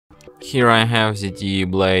Here I have ZTE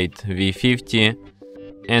Blade V50,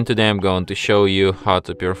 and today I'm going to show you how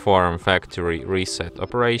to perform factory reset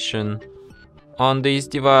operation on this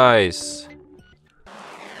device.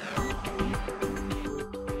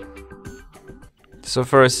 So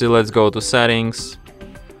firstly, let's go to settings,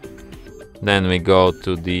 then we go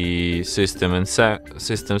to the system section,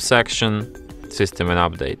 system and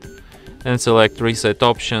update, and select reset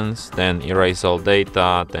options, then erase all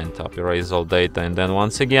data, then tap erase all data, and then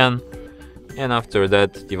once again. And after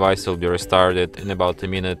that, device will be restarted in about a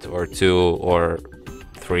minute or 2 or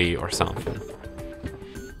 3 or something.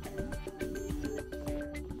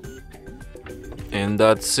 And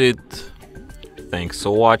that's it. Thanks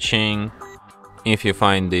for watching. If you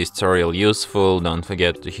find this tutorial useful, don't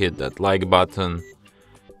forget to hit that like button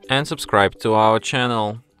and subscribe to our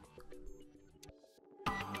channel.